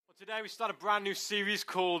Today we start a brand new series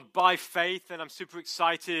called By Faith, and I'm super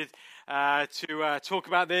excited to talk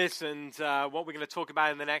about this and what we're going to talk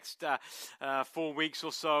about in the next 4 weeks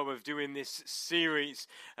or so of doing this series.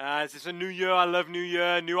 It's a new year. I love new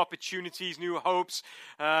year, new opportunities, new hopes,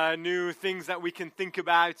 new things that we can think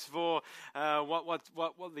about for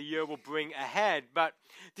what the year will bring ahead. But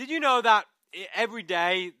did you know that every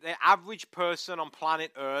day the average person on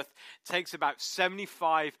planet Earth takes about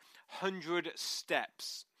 7,500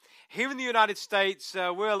 steps? Here in the United States,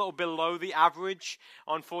 we're a little below the average,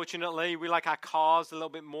 unfortunately. We like our cars a little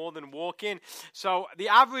bit more than walking. So the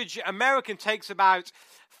average American takes about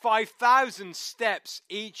 5,000 steps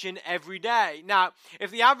each and every day. Now,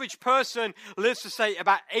 if the average person lives to say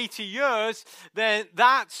about 80 years, then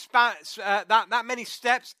that many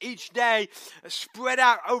steps each day spread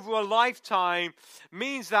out over a lifetime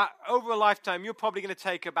means that over a lifetime you're probably going to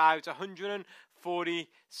take about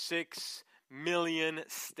 146 million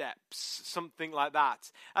steps, something like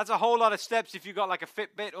that. That's a whole lot of steps if you've got like a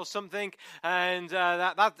Fitbit or something, and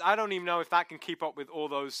that I don't even know if that can keep up with all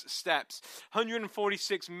those steps.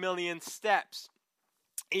 146 million steps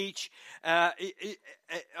each,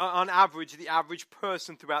 on average, the average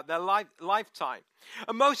person throughout their lifetime.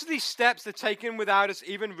 And most of these steps are taken without us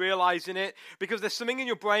even realizing it, because there's something in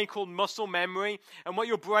your brain called muscle memory. And what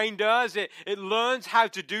your brain does, it learns how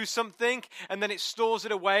to do something, and then it stores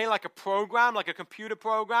it away like a program, like a computer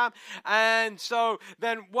program. And so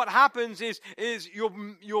then what happens is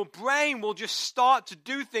your brain will just start to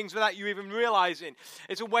do things without you even realizing.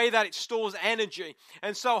 It's a way that it stores energy.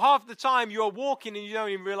 And so half the time you're walking and you don't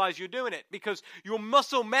even realize you're doing it, because your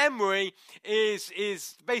muscle memory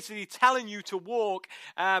is basically telling you to walk,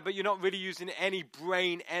 but you're not really using any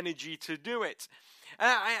brain energy to do it.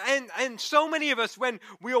 And so many of us, when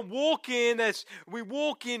we are walking, as we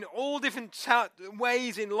walk in all different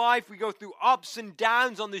ways in life, we go through ups and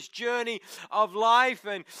downs on this journey of life.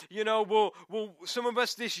 And we'll some of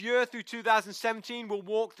us this year through 2017 will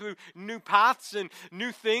walk through new paths and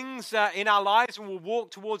new things in our lives, and we'll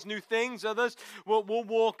walk towards new things. Others will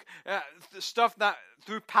walk stuff that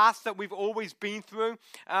through paths that we've always been through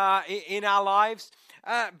in our lives.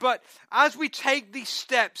 But as we take these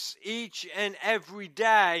steps each and every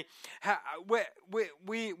day,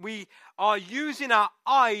 we are using our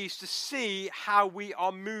eyes to see how we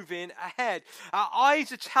are moving ahead. Our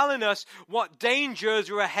eyes are telling us what dangers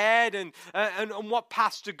are ahead and what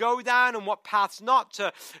paths to go down and what paths not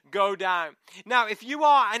to go down. Now, if you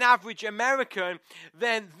are an average American,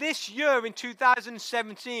 then this year in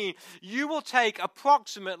 2017, you will take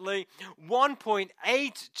approximately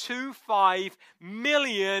 1.825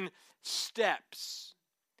 million steps.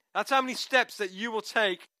 That's how many steps that you will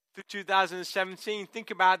take through 2017.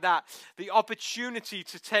 Think about that. The opportunity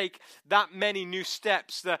to take that many new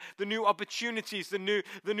steps, the new opportunities, the new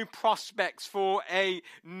prospects for a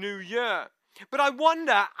new year. But I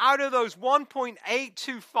wonder, out of those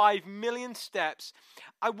 1.825 million steps,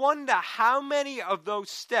 I wonder how many of those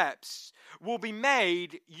steps will be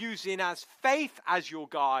made using as faith as your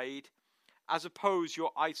guide, as opposed to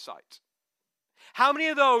your eyesight. How many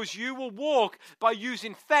of those you will walk by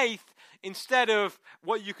using faith instead of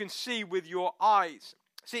what you can see with your eyes?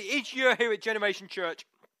 See, each year here at Generation Church,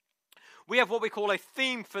 we have what we call a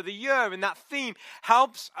theme for the year, and that theme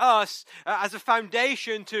helps us as a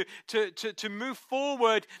foundation to move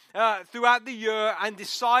forward throughout the year and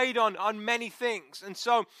decide on many things. And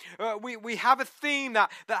so we have a theme that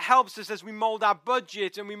helps us as we mold our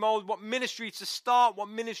budget, and we mold what ministries to start, what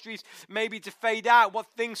ministries maybe to fade out, what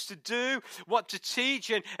things to do, what to teach,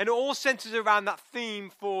 and it all centers around that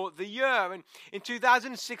theme for the year. And in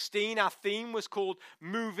 2016, our theme was called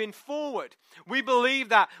Moving Forward. We believe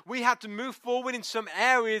that we had to move forward in some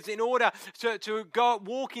areas in order to go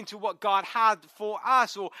walk into what God had for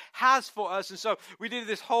us or has for us. And so we did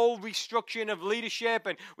this whole restructuring of leadership,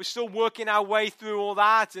 and we're still working our way through all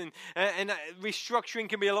that, and restructuring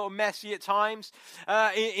can be a little messy at times.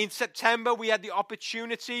 In September, we had the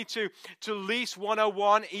opportunity to lease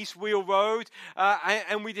 101 East Wheel Road,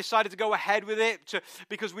 and we decided to go ahead with it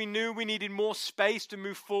because we knew we needed more space to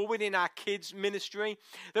move forward in our kids' ministry.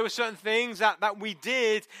 There were certain things that we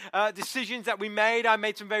did, decisions that we made. I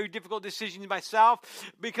made some very difficult decisions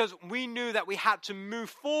myself because we knew that we had to move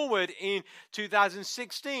forward in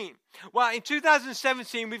 2016. Well, in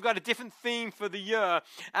 2017, we've got a different theme for the year,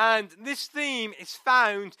 and this theme is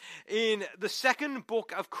found in the second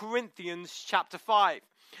book of Corinthians, chapter 5.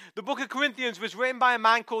 The book of Corinthians was written by a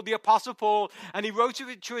man called the Apostle Paul, and he wrote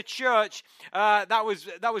it to a church that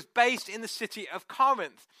was based in the city of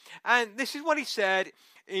Corinth. And this is what he said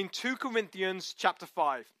in 2 Corinthians chapter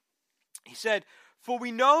 5. He said, For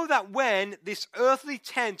we know that when this earthly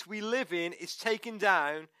tent we live in is taken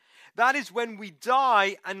down, that is when we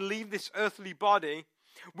die and leave this earthly body,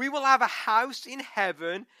 we will have a house in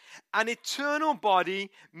heaven, an eternal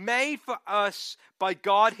body made for us by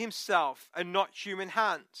God himself and not human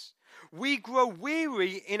hands. We grow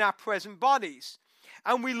weary in our present bodies,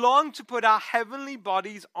 and we long to put our heavenly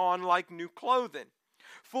bodies on like new clothing.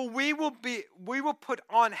 For we will put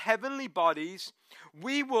on heavenly bodies,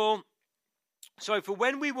 for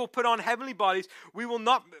when we will put on heavenly bodies, we will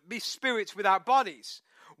not be spirits without bodies.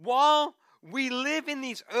 While we live in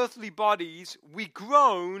these earthly bodies, we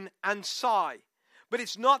groan and sigh. But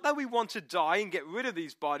it's not that we want to die and get rid of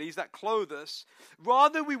these bodies that clothe us.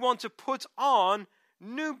 Rather, we want to put on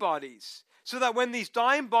new bodies, so that when these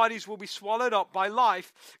dying bodies will be swallowed up by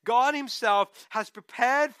life, God himself has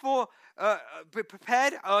prepared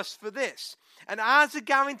us for this. And as a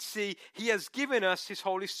guarantee, he has given us his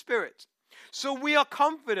Holy Spirit. So we are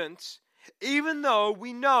confident, even though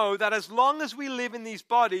we know that as long as we live in these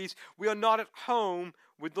bodies, we are not at home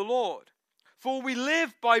with the Lord. For we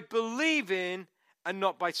live by believing and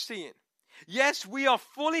not by seeing. Yes, we are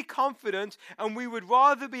fully confident, and we would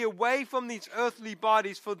rather be away from these earthly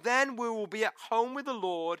bodies, for then we will be at home with the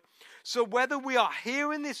Lord. So whether we are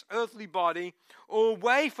here in this earthly body or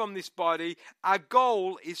away from this body, our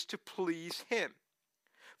goal is to please him.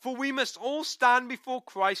 For we must all stand before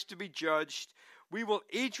Christ to be judged. We will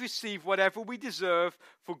each receive whatever we deserve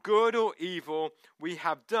for good or evil we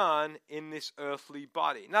have done in this earthly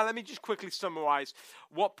body. Now let me just quickly summarize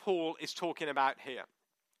what Paul is talking about here.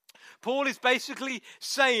 Paul is basically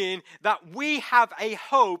saying that we have a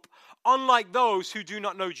hope unlike those who do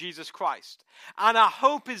not know Jesus Christ. And our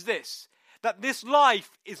hope is this, that this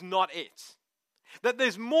life is not it. That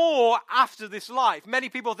there's more after this life. Many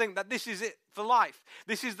people think that this is it for life.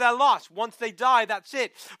 This is their lot. Once they die, that's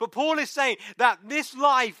it. But Paul is saying that this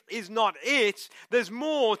life is not it. There's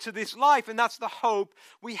more to this life, and that's the hope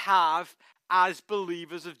we have as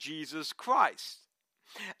believers of Jesus Christ.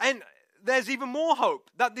 And there's even more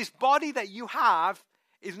hope, that this body that you have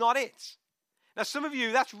is not it. Now, some of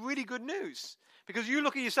you, that's really good news, because you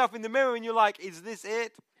look at yourself in the mirror and you're like, is this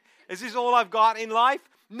it? Is this all I've got in life?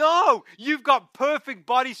 No, you've got perfect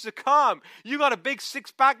bodies to come. You've got a big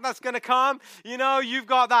six-pack that's going to come. You know, you've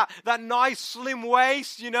got that nice slim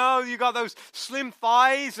waist. You know, you've got those slim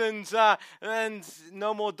thighs and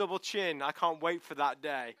no more double chin. I can't wait for that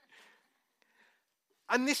day.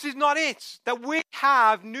 And this is not it. That we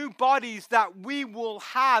have new bodies that we will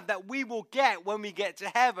get when we get to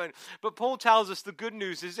heaven. But Paul tells us the good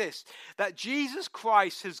news is this, that Jesus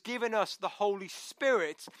Christ has given us the Holy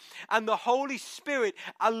Spirit, and the Holy Spirit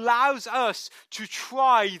allows us to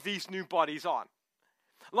try these new bodies on.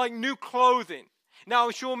 Like new clothing. Now,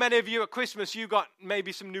 I'm sure many of you at Christmas, you got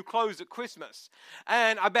maybe some new clothes at Christmas.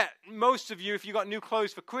 And I bet most of you, if you got new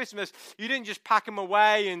clothes for Christmas, you didn't just pack them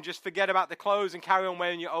away and just forget about the clothes and carry on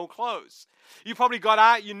wearing your old clothes. You probably got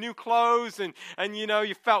out your new clothes and you know,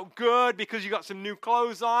 you felt good because you got some new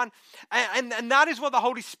clothes on. And that is what the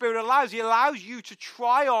Holy Spirit allows. He allows you to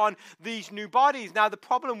try on these new bodies. Now, the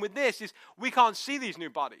problem with this is we can't see these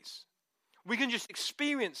new bodies. We can just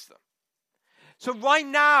experience them. So right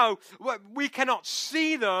now, we cannot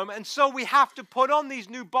see them, and so we have to put on these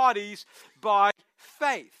new bodies by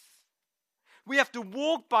faith. We have to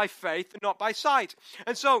walk by faith and not by sight.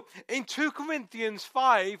 And so in 2 Corinthians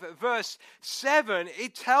 5, verse 7,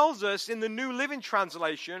 it tells us in the New Living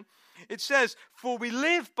Translation, it says, "For we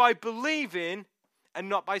live by believing and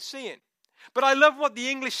not by seeing." But I love what the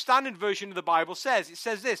English Standard Version of the Bible says. It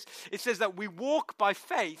says this, it says that we walk by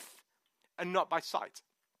faith and not by sight.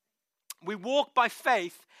 We walk by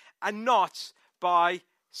faith and not by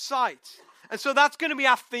sight. And so that's going to be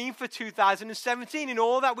our theme for 2017. In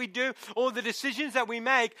all that we do, all the decisions that we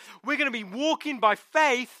make, we're going to be walking by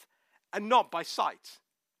faith and not by sight.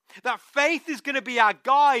 That faith is going to be our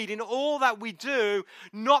guide in all that we do,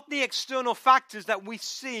 not the external factors that we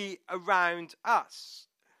see around us.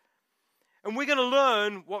 And we're going to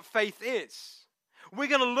learn what faith is. We're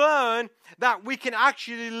going to learn that we can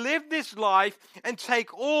actually live this life and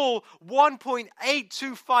take all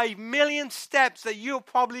 1.825 million steps that you're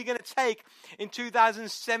probably going to take in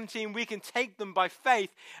 2017. We can take them by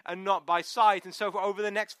faith and not by sight. And so for over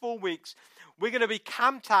the next 4 weeks, we're going to be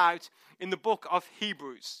camped out in the book of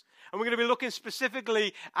Hebrews. And we're going to be looking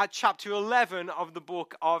specifically at chapter 11 of the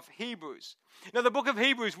book of Hebrews. Now, the book of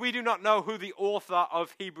Hebrews, we do not know who the author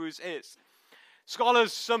of Hebrews is.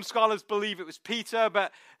 Some scholars believe it was Peter,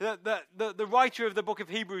 but the writer of the book of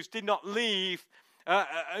Hebrews did not leave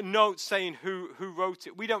a note saying who wrote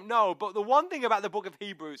it. We don't know. But the one thing about the book of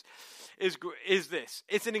Hebrews is this.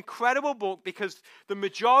 It's an incredible book because the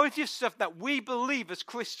majority of stuff that we believe as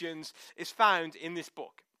Christians is found in this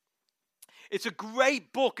book. It's a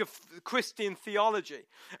great book of Christian theology.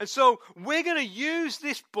 And so we're going to use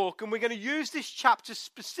this book and we're going to use this chapter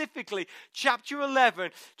specifically, chapter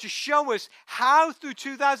 11, to show us how through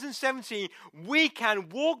 2017 we can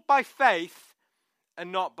walk by faith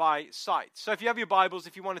and not by sight. So if you have your Bibles,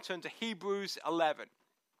 if you want to turn to Hebrews 11.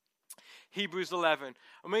 Hebrews 11. And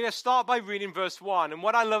we're going to start by reading verse 1. And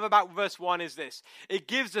what I love about verse 1 is this. It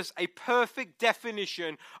gives us a perfect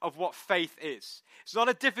definition of what faith is. It's not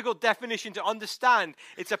a difficult definition to understand.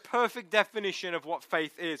 It's a perfect definition of what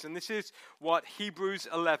faith is. And this is what Hebrews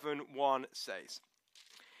 11:1 says.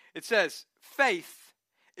 It says, faith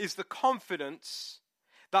is the confidence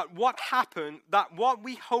that what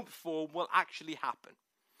we hope for will actually happen.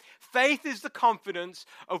 Faith is the confidence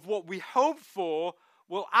of what we hope for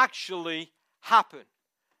will actually happen.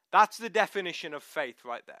 That's the definition of faith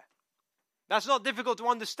right there. That's not difficult to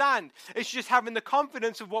understand. It's just having the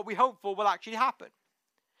confidence of what we hope for will actually happen.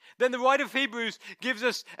 Then the writer of Hebrews gives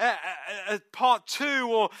us a part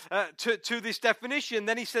 2 to this definition.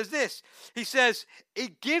 Then he says this. He says,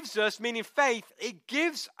 it gives us, meaning faith, it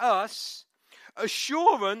gives us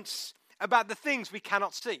assurance about the things we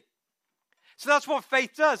cannot see. So that's what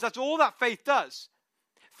faith does. That's all that faith does.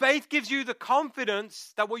 Faith gives you the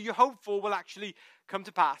confidence that what you hope for will actually come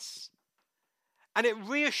to pass. And it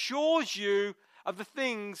reassures you of the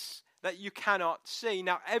things that you cannot see.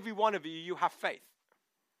 Now, every one of you have faith.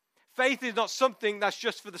 Faith is not something that's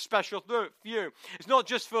just for the special few. It's not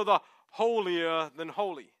just for the holier than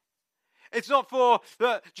holy. It's not for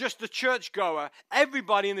just the churchgoer.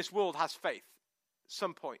 Everybody in this world has faith at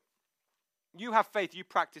some point. You have faith. You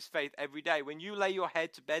practice faith every day. When you lay your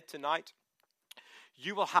head to bed tonight,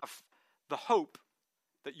 you will have the hope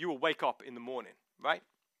that you will wake up in the morning, right?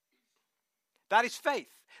 That is faith.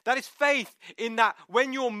 That is faith in that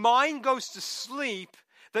when your mind goes to sleep,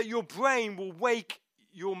 that your brain will wake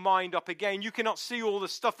your mind up again. You cannot see all the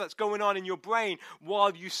stuff that's going on in your brain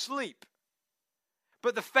while you sleep.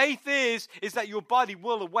 But the faith is that your body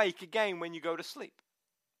will awake again when you go to sleep.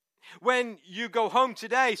 When you go home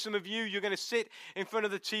today, some of you're going to sit in front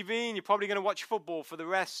of the TV and you're probably going to watch football for the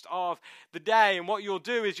rest of the day. And what you'll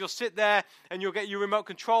do is you'll sit there and you'll get your remote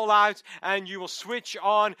control out and you will switch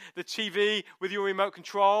on the TV with your remote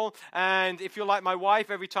control. And if you're like my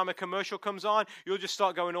wife, every time a commercial comes on, you'll just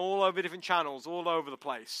start going all over different channels, all over the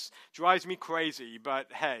place. Drives me crazy, but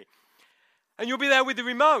hey. And you'll be there with the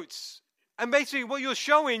remotes. And basically what you're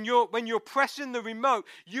showing, when you're pressing the remote,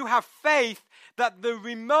 you have faith that the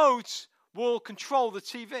remote will control the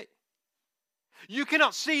TV. You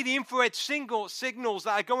cannot see the infrared signals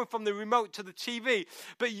that are going from the remote to the TV,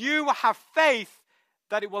 but you have faith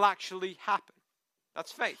that it will actually happen.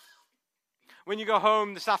 That's faith. When you go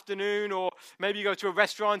home this afternoon, or maybe you go to a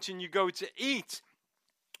restaurant and you go to eat,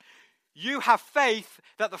 you have faith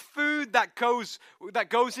that the food that goes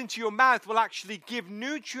into your mouth will actually give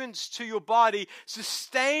nutrients to your body,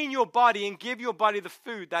 sustain your body, and give your body the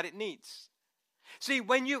food that it needs. See,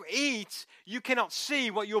 when you eat, you cannot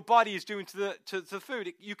see what your body is doing to the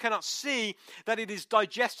food. You cannot see that it is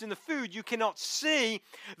digesting the food. You cannot see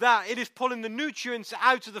that it is pulling the nutrients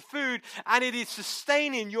out of the food and it is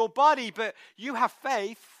sustaining your body. But you have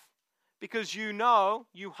faith because you know,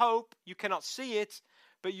 you hope, you cannot see it,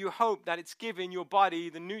 but you hope that it's giving your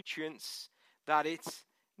body the nutrients that it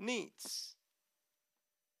needs.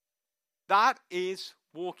 That is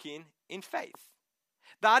walking in faith.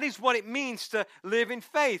 That is what it means to live in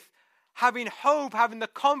faith. Having hope, having the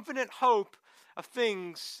confident hope of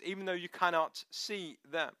things, even though you cannot see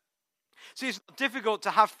them. See, it's difficult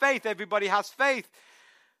to have faith. Everybody has faith.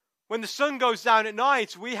 When the sun goes down at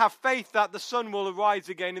night, we have faith that the sun will arise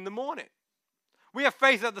again in the morning. We have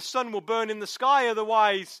faith that the sun will burn in the sky,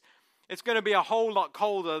 otherwise it's going to be a whole lot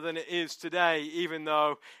colder than it is today, even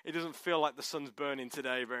though it doesn't feel like the sun's burning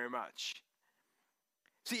today very much.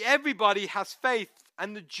 See, everybody has faith,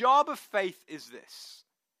 and the job of faith is this.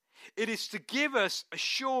 It is to give us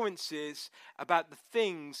assurances about the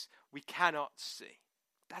things we cannot see.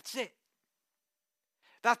 That's it.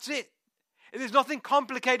 That's it. There's nothing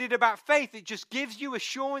complicated about faith. It just gives you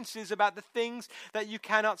assurances about the things that you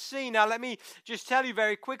cannot see. Now, let me just tell you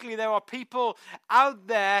very quickly, there are people out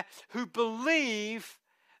there who believe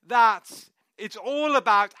that it's all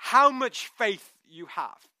about how much faith you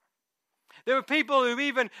have. There are people who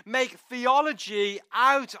even make theology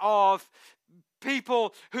out of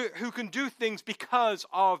people who can do things because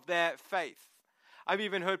of their faith. I've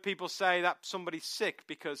even heard people say that somebody's sick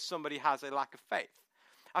because somebody has a lack of faith.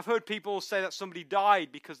 I've heard people say that somebody died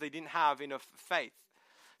because they didn't have enough faith.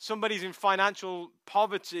 Somebody's in financial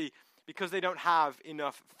poverty because they don't have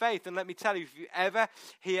enough faith. And let me tell you, if you ever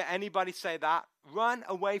hear anybody say that, run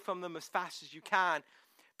away from them as fast as you can,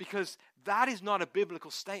 because that is not a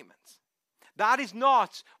biblical statement. That is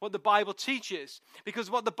not what the Bible teaches. Because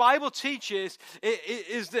what the Bible teaches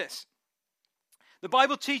is this. The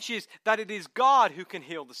Bible teaches that it is God who can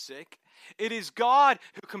heal the sick. It is God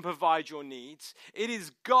who can provide your needs. It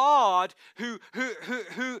is God who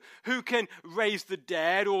can raise the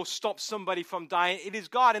dead or stop somebody from dying. It is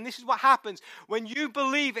God. And this is what happens. When you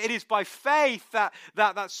believe it is by faith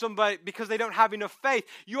that somebody, because they don't have enough faith,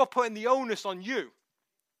 you are putting the onus on you.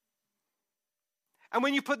 And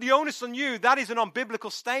when you put the onus on you, that is an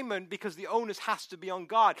unbiblical statement, because the onus has to be on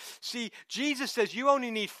God. See, Jesus says you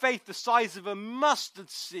only need faith the size of a mustard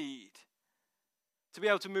seed to be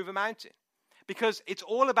able to move a mountain. Because it's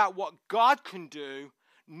all about what God can do,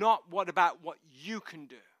 not about what you can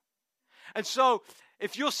do. And so,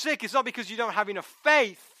 if you're sick, it's not because you don't have enough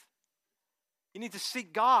faith. You need to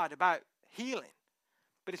seek God about healing.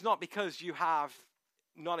 But it's not because you have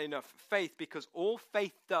not enough faith, because all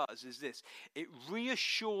faith does is this. It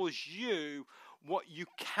reassures you what you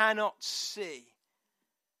cannot see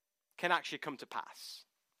can actually come to pass.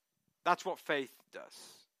 That's what faith does.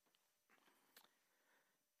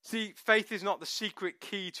 See, faith is not the secret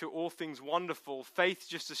key to all things wonderful. Faith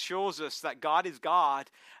just assures us that God is God,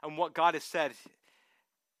 and what God has said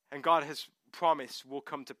and God has promised will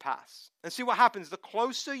come to pass. And see what happens. The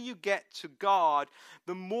closer you get to God,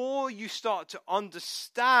 the more you start to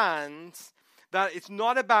understand that it's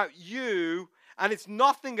not about you and it's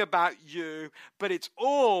nothing about you, but it's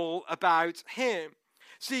all about Him.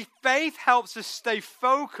 See, faith helps us stay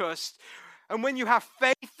focused. And when you have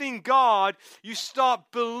faith in God, you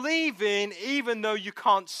start believing even though you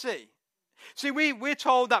can't see. See, we're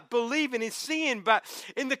told that believing is seeing, but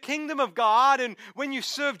in the kingdom of God, and when you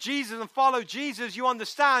serve Jesus and follow Jesus, you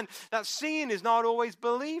understand that seeing is not always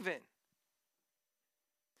believing.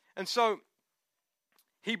 And so,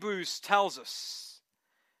 Hebrews tells us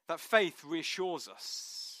that faith reassures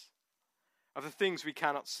us of the things we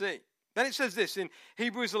cannot see. Then it says this in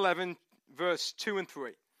Hebrews 11, verse 2 and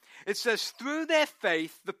 3. It says, through their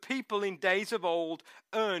faith, the people in days of old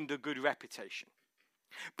earned a good reputation.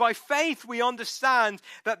 By faith, we understand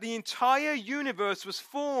that the entire universe was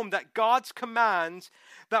formed at God's command,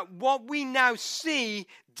 that what we now see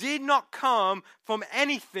did not come from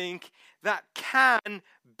anything that can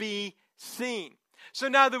be seen. So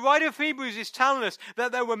now the writer of Hebrews is telling us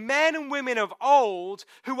that there were men and women of old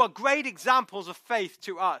who are great examples of faith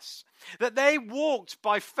to us. That they walked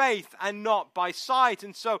by faith and not by sight.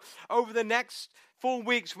 And so over the next 4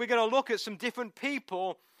 weeks, we're going to look at some different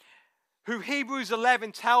people who Hebrews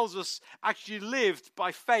 11 tells us actually lived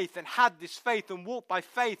by faith and had this faith and walked by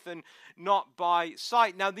faith and not by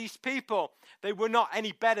sight. Now these people, they were not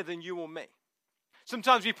any better than you or me.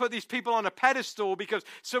 Sometimes we put these people on a pedestal because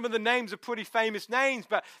some of the names are pretty famous names,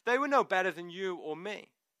 but they were no better than you or me.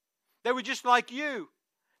 They were just like you.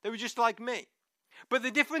 They were just like me. But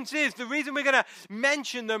the difference is, the reason we're going to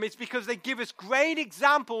mention them is because they give us great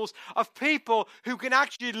examples of people who can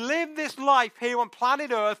actually live this life here on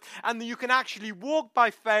planet Earth, and that you can actually walk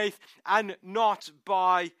by faith and not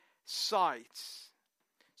by sight.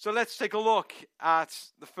 So let's take a look at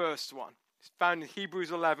the first one. It's found in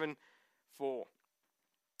Hebrews 11, 4.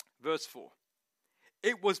 Verse 4.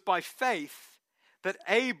 It was by faith that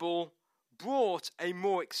Abel brought a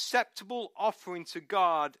more acceptable offering to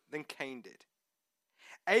God than Cain did.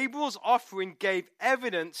 Abel's offering gave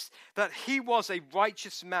evidence that he was a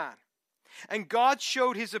righteous man, and God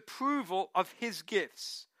showed his approval of his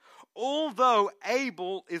gifts. Although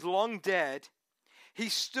Abel is long dead, he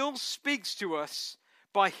still speaks to us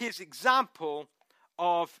by his example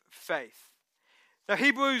of faith. Now,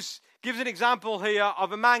 Hebrews gives an example here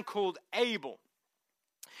of a man called Abel.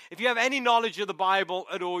 If you have any knowledge of the Bible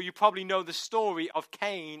at all, you probably know the story of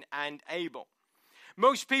Cain and Abel.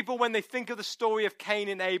 Most people, when they think of the story of Cain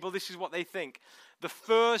and Abel, this is what they think. The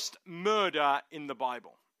first murder in the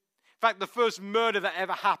Bible. In fact, the first murder that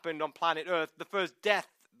ever happened on planet Earth, the first death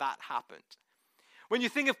that happened. When you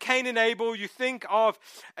think of Cain and Abel, you think of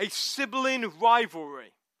a sibling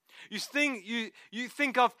rivalry. You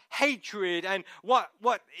think of hatred and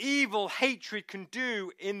what evil hatred can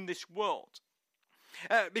do in this world.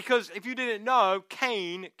 Because if you didn't know,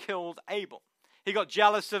 Cain killed Abel. He got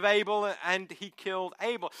jealous of Abel and he killed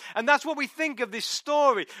Abel. And that's what we think of this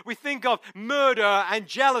story. We think of murder and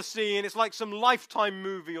jealousy, and it's like some Lifetime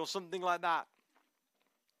movie or something like that.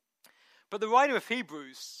 But the writer of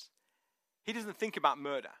Hebrews, he doesn't think about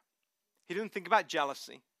murder. He doesn't think about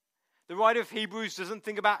jealousy. The writer of Hebrews doesn't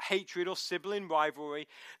think about hatred or sibling rivalry.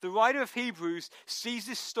 The writer of Hebrews sees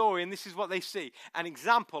this story, and this is what they see, an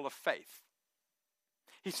example of faith.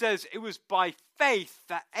 He says it was by faith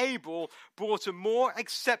that Abel brought a more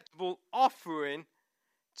acceptable offering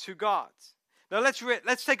to God. Now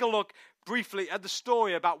let's take a look briefly at the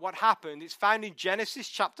story about what happened. It's found in Genesis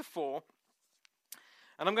chapter 4,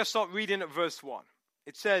 and I'm going to start reading at verse 1.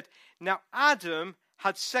 It said, "Now Adam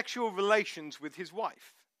had sexual relations with his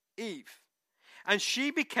wife, Eve, and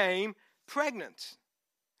she became pregnant.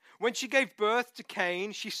 When she gave birth to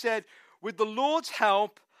Cain, she said, 'With the Lord's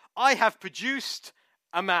help, I have produced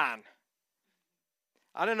a man.'"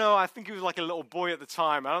 I don't know, I think he was like a little boy at the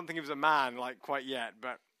time. I don't think he was a man like quite yet,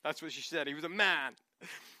 but that's what she said. He was a man.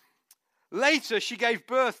 Later, she gave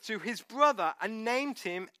birth to his brother and named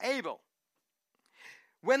him Abel.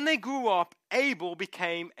 When they grew up, Abel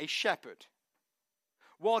became a shepherd,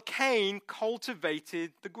 while Cain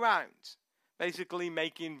cultivated the ground, basically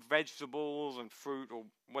making vegetables and fruit or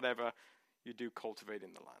whatever you do cultivate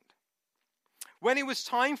in the land. When it was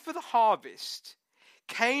time for the harvest,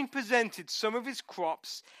 Cain presented some of his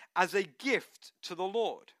crops as a gift to the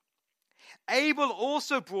Lord. Abel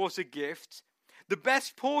also brought a gift, the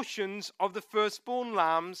best portions of the firstborn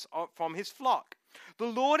lambs from his flock. The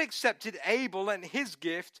Lord accepted Abel and his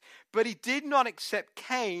gift, but he did not accept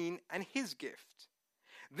Cain and his gift.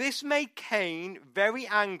 This made Cain very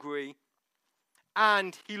angry,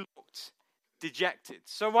 and he looked dejected.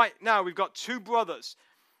 So right now we've got two brothers.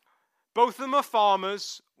 Both of them are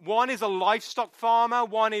farmers. One is a livestock farmer,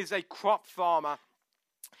 one is a crop farmer.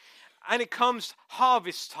 And it comes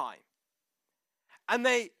harvest time. And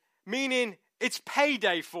meaning it's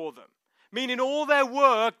payday for them. Meaning all their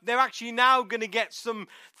work, they're actually now going to get some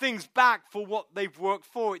things back for what they've worked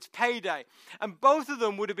for. It's payday. And both of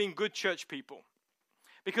them would have been good church people,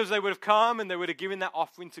 because they would have come and they would have given their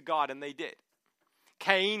offering to God, and they did.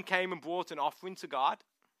 Cain came and brought an offering to God.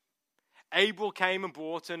 Abel came and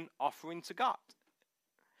brought an offering to God.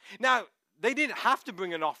 Now, they didn't have to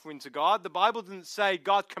bring an offering to God. The Bible didn't say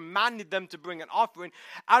God commanded them to bring an offering.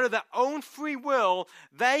 Out of their own free will,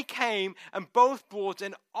 they came and both brought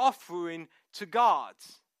an offering to God.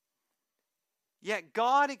 Yet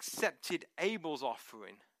God accepted Abel's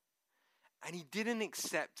offering, and he didn't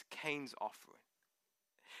accept Cain's offering.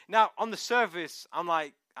 Now, on the surface,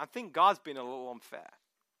 I think God's been a little unfair.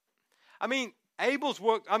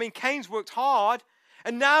 Cain's worked hard,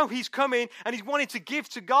 and now he's coming and he's wanting to give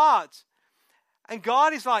to God. And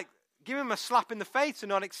God is like giving him a slap in the face for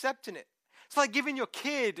not accepting it. It's like giving your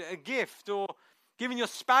kid a gift, or giving your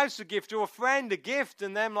spouse a gift, or a friend a gift,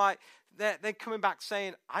 and then they're coming back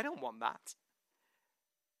saying, "I don't want that."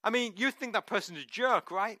 You think that person's a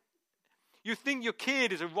jerk, right? You think your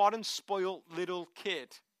kid is a rotten, spoiled little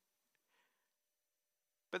kid.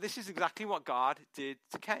 But this is exactly what God did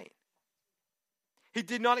to Cain. He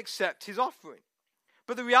did not accept his offering.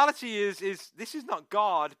 But the reality is this is not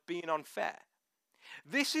God being unfair.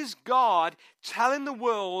 This is God telling the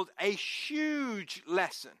world a huge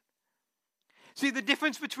lesson. See, the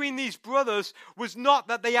difference between these brothers was not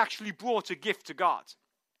that they actually brought a gift to God.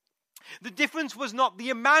 The difference was not the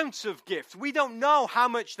amount of gift. We don't know how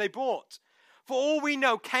much they brought. For all we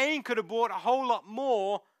know, Cain could have brought a whole lot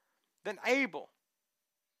more than Abel.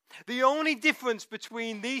 The only difference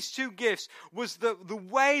between these two gifts was the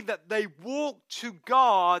way that they walked to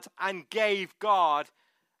God and gave God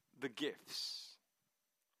the gifts.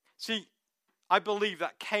 See, I believe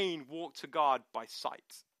that Cain walked to God by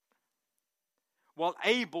sight, while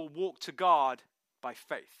Abel walked to God by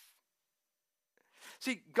faith.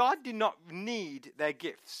 See, God did not need their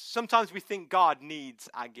gifts. Sometimes we think God needs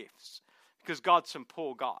our gifts because God's some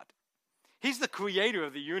poor God. He's the creator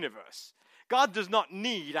of the universe. God does not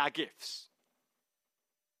need our gifts.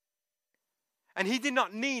 And he did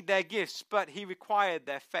not need their gifts, but he required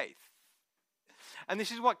their faith. And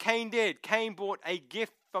this is what Cain did. Cain brought a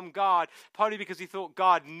gift from God, partly because he thought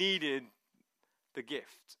God needed the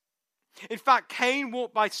gift. In fact, Cain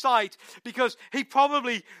walked by sight because he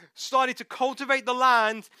probably started to cultivate the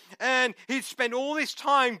land, and he'd spent all this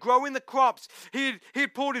time growing the crops. He'd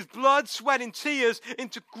poured his blood, sweat, and tears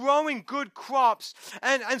into growing good crops.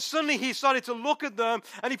 And suddenly he started to look at them,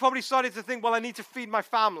 and he probably started to think, well, I need to feed my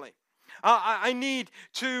family. I need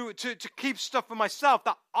to keep stuff for myself.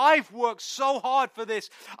 That I've worked so hard for this.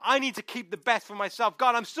 I need to keep the best for myself.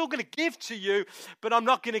 God, I'm still going to give to you, but I'm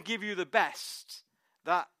not going to give you the best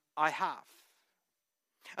that I have.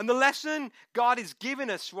 And the lesson God is giving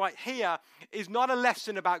us right here is not a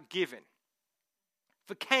lesson about giving.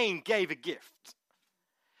 For Cain gave a gift.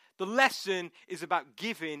 The lesson is about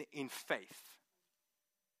giving in faith.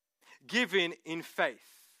 Giving in faith.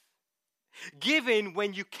 Giving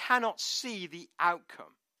when you cannot see the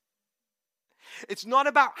outcome. It's not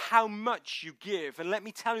about how much you give. And let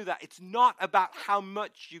me tell you that. It's not about how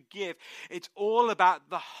much you give. It's all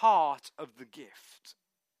about the heart of the gift.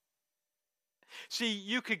 See,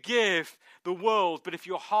 you could give the world, but if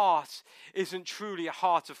your heart isn't truly a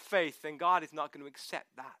heart of faith, then God is not going to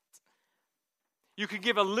accept that. You can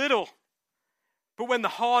give a little, but when the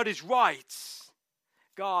heart is right,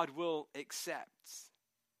 God will accept.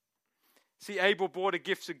 See, Abel brought a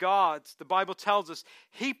gift to God. The Bible tells us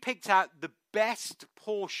he picked out the best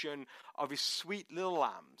portion of his sweet little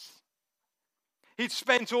lambs. He'd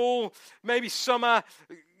spent all, maybe summer,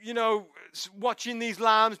 watching these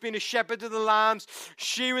lambs, being a shepherd of the lambs,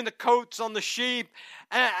 shearing the coats on the sheep.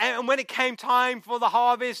 And when it came time for the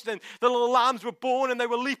harvest and the little lambs were born and they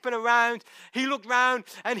were leaping around, he looked around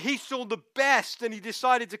and he saw the best and he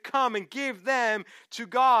decided to come and give them to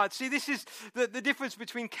God. See, this is the difference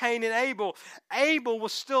between Cain and Abel. Abel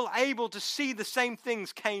was still able to see the same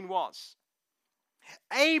things Cain was.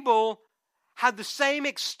 Abel had the same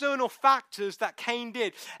external factors that Cain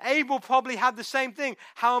did. Abel probably had the same thing.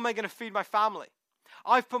 How am I going to feed my family?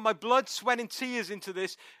 I've put my blood, sweat, and tears into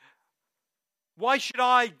this. Why should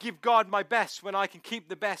I give God my best when I can keep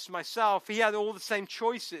the best myself? He had all the same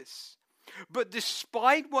choices. But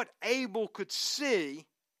despite what Abel could see,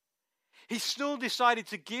 he still decided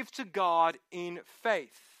to give to God in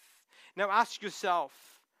faith. Now ask yourself,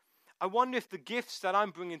 I wonder if the gifts that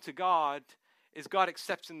I'm bringing to God, is God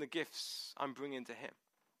accepting the gifts I'm bringing to him?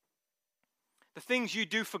 The things you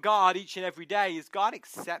do for God each and every day, is God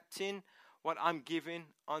accepting what I'm giving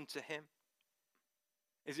unto him?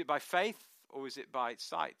 Is it by faith or is it by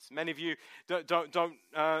sight? Many of you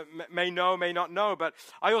may know, may not know, but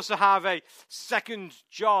I also have a second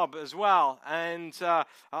job as well. And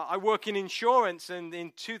I work in insurance, and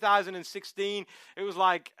in 2016, it was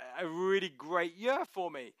like a really great year for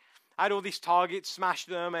me. I had all these targets, smashed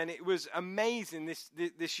them, and it was amazing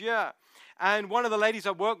this year. And one of the ladies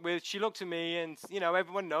I work with, she looked at me, and,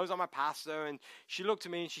 everyone knows I'm a pastor, and she looked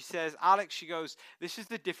at me and she says, Alex, she goes, this is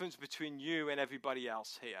the difference between you and everybody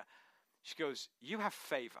else here. She goes, you have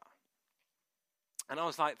favor. And I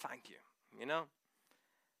was like, thank you,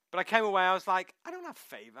 But I came away, I was like, I don't have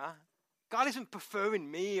favor. God isn't preferring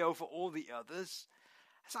me over all the others.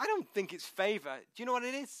 So I don't think it's favor. Do you know what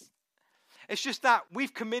it is? It's just that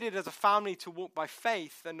we've committed as a family to walk by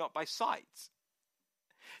faith and not by sight.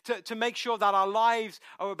 To make sure that our lives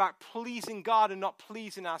are about pleasing God and not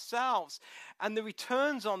pleasing ourselves. And the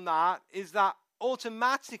returns on that is that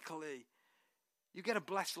automatically you get a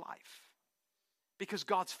blessed life. Because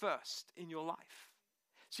God's first in your life.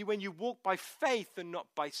 See, when you walk by faith and not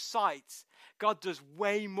by sight, God does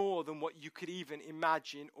way more than what you could even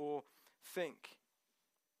imagine or think.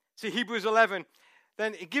 See, Hebrews 11,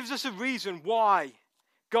 then it gives us a reason why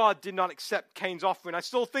God did not accept Cain's offering. I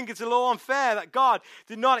still think it's a little unfair that God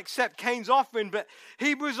did not accept Cain's offering, but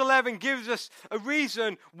Hebrews 11 gives us a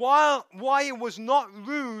reason why it was not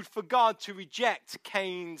rude for God to reject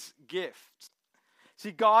Cain's gift.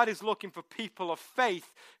 See, God is looking for people of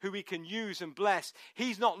faith who he can use and bless.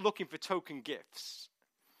 He's not looking for token gifts.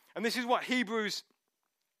 And this is what Hebrews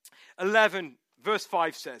 11 verse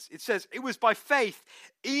 5 says. It says, it was by faith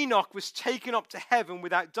Enoch was taken up to heaven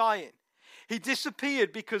without dying. He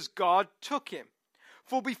disappeared because God took him.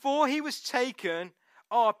 For before he was taken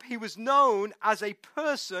up, he was known as a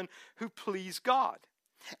person who pleased God.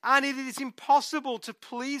 And it is impossible to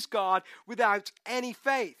please God without any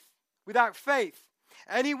faith. Without faith.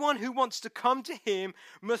 Anyone who wants to come to him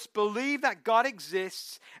must believe that God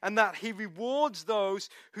exists and that he rewards those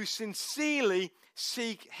who sincerely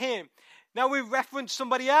seek him. Now we reference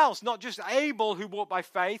somebody else, not just Abel who walked by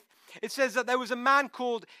faith. It says that there was a man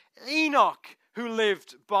called Enoch who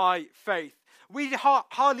lived by faith. We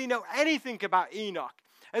hardly know anything about Enoch.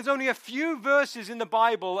 There's only a few verses in the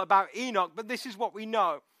Bible about Enoch, but this is what we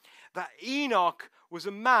know. That Enoch was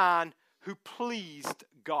a man who pleased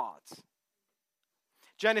God.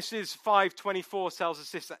 Genesis 5:24 tells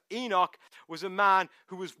us this, that Enoch was a man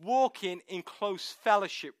who was walking in close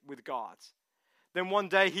fellowship with God. Then one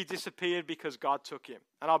day he disappeared because God took him.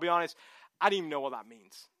 And I'll be honest, I didn't even know what that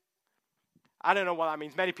means. I don't know what that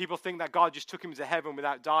means. Many people think that God just took him to heaven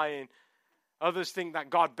without dying. Others think that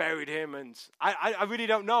God buried him. And I really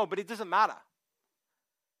don't know, but it doesn't matter.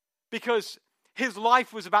 Because his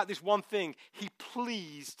life was about this one thing. He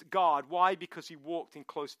pleased God. Why? Because he walked in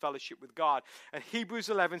close fellowship with God. And Hebrews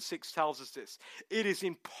 11:6 tells us this. It is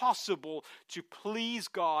impossible to please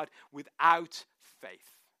God without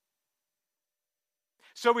faith.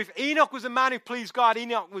 So if Enoch was a man who pleased God,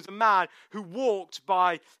 Enoch was a man who walked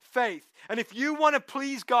by faith. And if you want to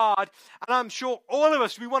please God, and I'm sure all of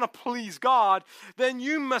us, we want to please God, then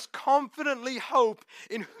you must confidently hope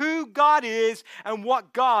in who God is and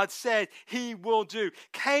what God said he will do.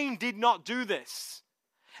 Cain did not do this.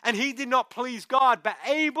 And he did not please God. But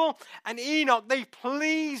Abel and Enoch, they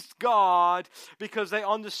pleased God because they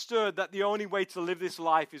understood that the only way to live this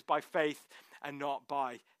life is by faith and not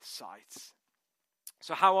by sight.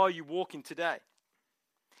 So how are you walking today?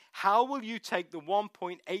 How will you take the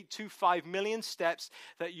 1.825 million steps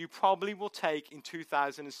that you probably will take in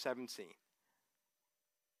 2017?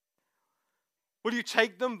 Will you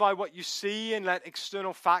take them by what you see and let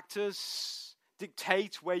external factors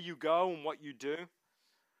dictate where you go and what you do?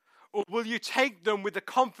 Or will you take them with the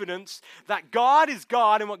confidence that God is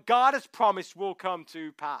God and what God has promised will come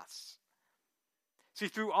to pass? See,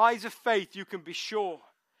 through eyes of faith, you can be sure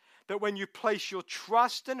that when you place your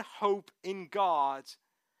trust and hope in God,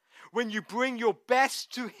 when you bring your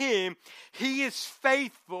best to Him, He is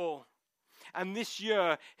faithful. And this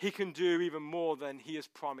year, He can do even more than He has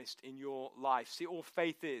promised in your life. See, all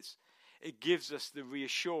faith is, it gives us the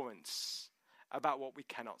reassurance about what we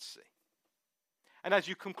cannot see. And as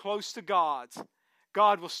you come close to God,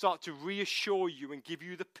 God will start to reassure you and give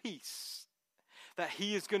you the peace that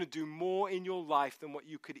He is going to do more in your life than what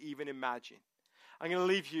you could even imagine. I'm going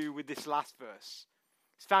to leave you with this last verse.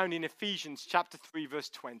 It's found in Ephesians chapter 3, verse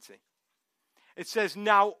 20. It says,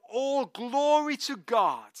 "Now all glory to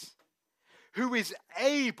God, who is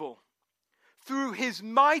able, through His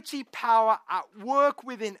mighty power at work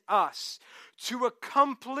within us, to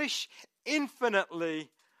accomplish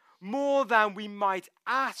infinitely more than we might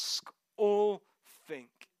ask or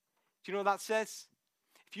think." Do you know what that says?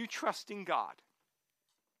 If you trust in God,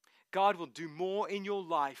 God will do more in your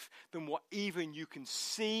life than what even you can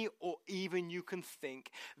see or even you can think.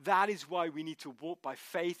 That is why we need to walk by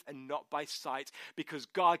faith and not by sight, because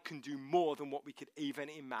God can do more than what we could even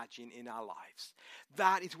imagine in our lives.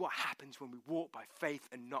 That is what happens when we walk by faith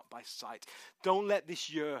and not by sight. Don't let this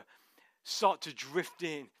year start to drift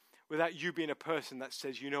in without you being a person that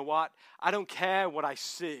says, you know what? I don't care what I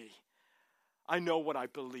see. I know what I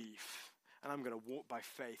believe. And I'm going to walk by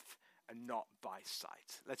faith and not by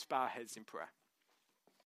sight. Let's bow our heads in prayer.